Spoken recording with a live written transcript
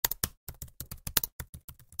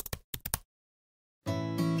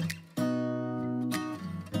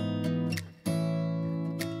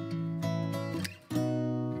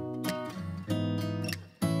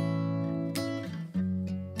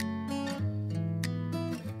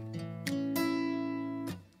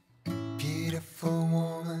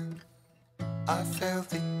I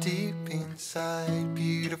felt it deep inside,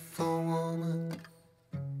 beautiful woman.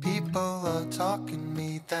 People are talking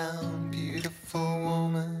me down, beautiful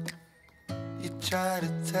woman. You try to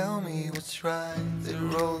tell me what's right, the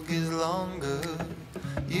road gets longer.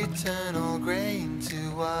 You turn all grey into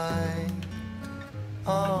white.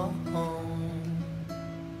 Oh,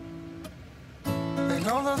 and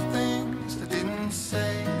all the things I didn't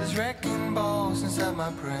say, there's wrecking balls inside my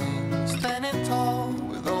brain. Standing tall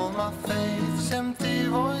with all my faith, empty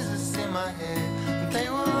voices in my head. They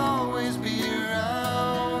will always be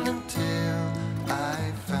around until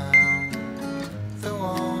I found the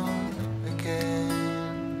one again.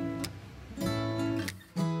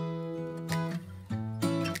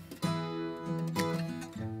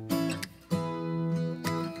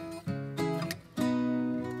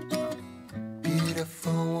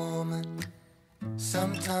 Beautiful woman,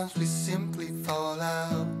 sometimes we simply fall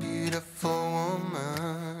out. Beautiful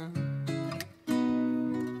woman,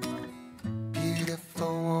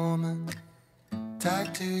 beautiful woman,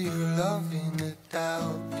 tied to your love in the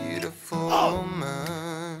doubt. Beautiful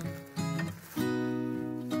woman,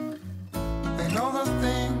 and all the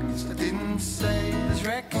things I didn't say, there's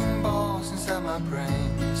wrecking balls inside my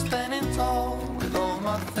brain. Standing tall with all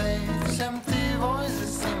my faith, empty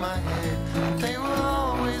voices in my head. They will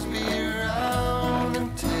always be around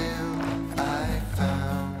until I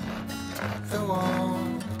found the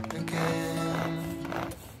one again.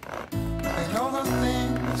 And all the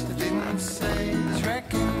things I didn't say, there's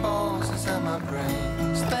wrecking balls inside my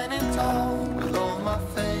brain. Standing tall with all my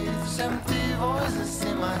faith, empty voices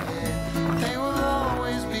in my head.